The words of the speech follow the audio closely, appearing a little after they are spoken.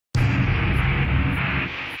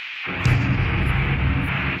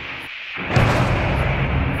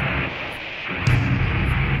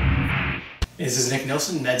This is Nick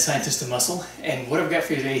Nilsson, Med Scientist of Muscle, and what I've got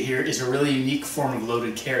for you today here is a really unique form of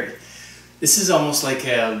loaded carry. This is almost like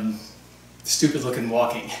stupid looking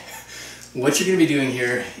walking. What you're going to be doing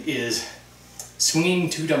here is swinging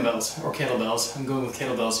 2 dumbbells or kettlebells. I'm going with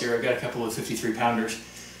kettlebells here. I've got a couple of 53 pounders.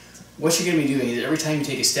 What you're going to be doing is every time you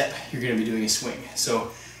take a step, you're going to be doing a swing.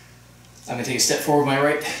 So I'm going to take a step forward with my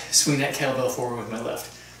right, swing that kettlebell forward with my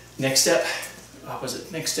left. Next step, opposite.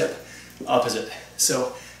 Next step, opposite.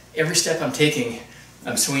 So every step I'm taking,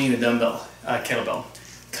 I'm swinging the dumbbell, kettlebell.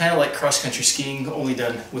 Kind of like cross-country skiing, only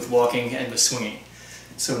done with walking and with swinging.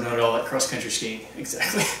 So not all like cross-country skiing,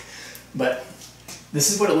 exactly. But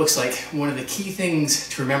this is what it looks like. One of the key things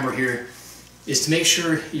to remember here is to make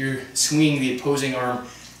sure you're swinging the opposing arm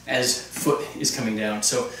as foot is coming down.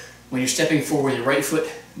 So when you're stepping forward with your right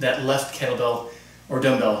foot, that left kettlebell or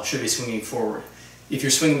dumbbell should be swinging forward. If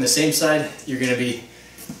you're swinging the same side, you're going to be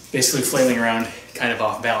basically flailing around, kind of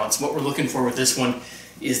off balance. What we're looking for with this one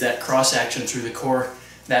is that cross action through the core,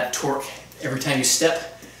 that torque. Every time you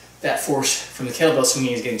step, that force from the kettlebell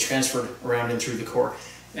swinging is getting transferred around and through the core.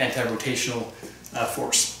 Anti-rotational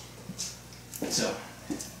force. So,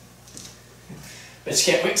 I just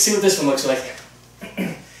can't wait to see what this one looks like.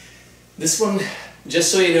 This one,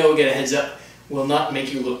 just so you know, get a heads up, will not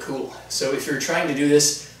make you look cool. So if you're trying to do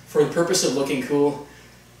this for the purpose of looking cool,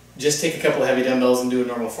 just take a couple of heavy dumbbells and do a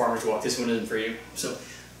normal farmer's walk. This one isn't for you. So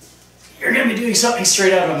you're going to be doing something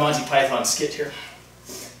straight out of a Monty Python skit here.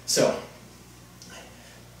 So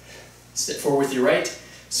step forward with your right,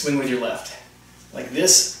 swing with your left. Like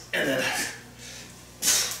this, and then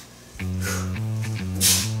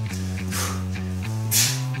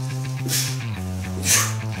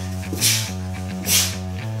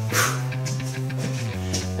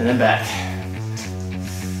and then back.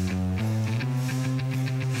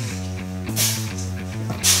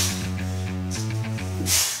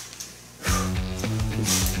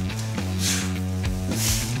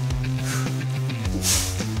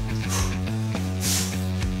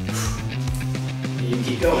 You can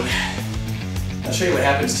keep going. I'll show you what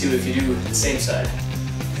happens too if you do the same side.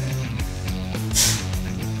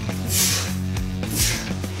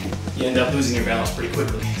 You end up losing your balance pretty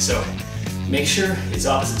quickly. So make sure it's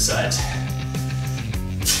opposite sides.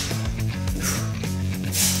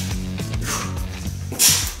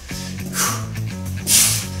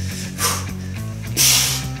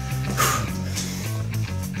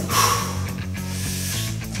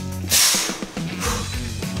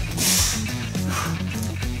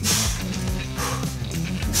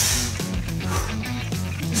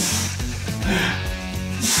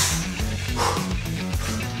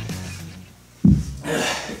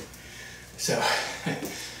 So,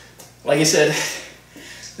 like I said,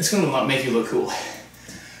 this one will not make you look cool,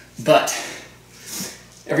 but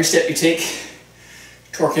every step you take,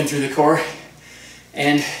 torquing through the core,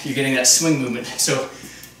 and you're getting that swing movement. So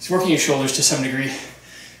it's working your shoulders to some degree,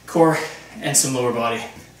 core, and some lower body.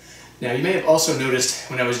 Now you may have also noticed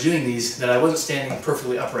when I was doing these that I wasn't standing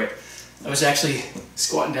perfectly upright. I was actually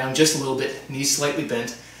squatting down just a little bit, knees slightly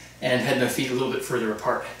bent, and had my feet a little bit further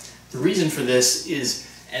apart. The reason for this is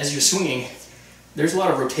as you're swinging, there's a lot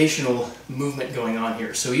of rotational movement going on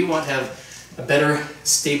here. So you want to have a better,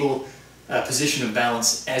 stable position of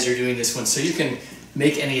balance as you're doing this one, so you can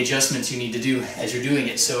make any adjustments you need to do as you're doing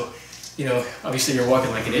it. So, you know, obviously you're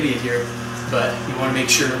walking like an idiot here, but you want to make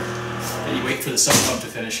sure that you wait for the sub pump to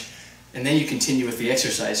finish, and then you continue with the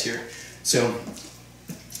exercise here. So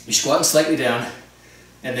you're squatting slightly down,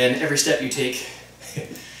 and then every step you take, and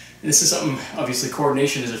this is something, obviously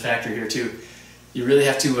coordination is a factor here too. You really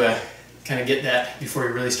have to kind of get that before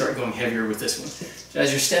you really start going heavier with this one. So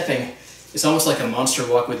as you're stepping, it's almost like a monster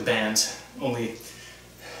walk with bands, only,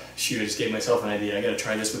 shoot, I just gave myself an idea. I gotta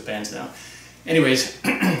try this with bands now. Anyways,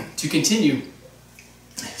 to continue,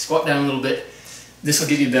 squat down a little bit. This will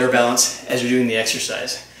give you better balance as you're doing the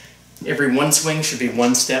exercise. Every one swing should be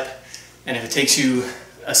one step, and if it takes you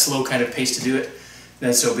a slow kind of pace to do it,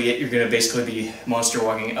 then so be it. You're gonna basically be monster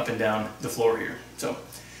walking up and down the floor here. So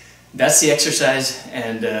that's the exercise,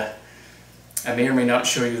 and I may or may not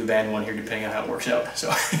show you the band one here depending on how it works out,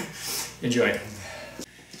 so enjoy.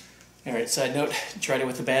 Alright, side note, tried it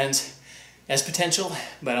with the bands. It has potential,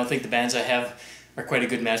 but I don't think the bands I have are quite a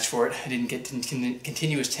good match for it. I didn't get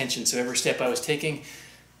continuous tension, so every step I was taking,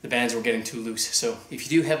 the bands were getting too loose. So if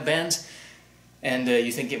you do have bands, and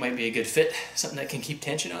you think it might be a good fit, something that can keep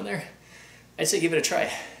tension on there, I'd say give it a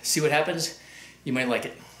try. See what happens, you might like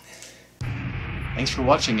it. Thanks for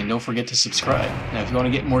watching, and don't forget to subscribe. Now if you want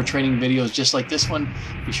to get more training videos just like this one,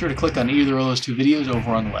 be sure to click on either of those 2 videos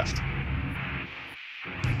over on the left.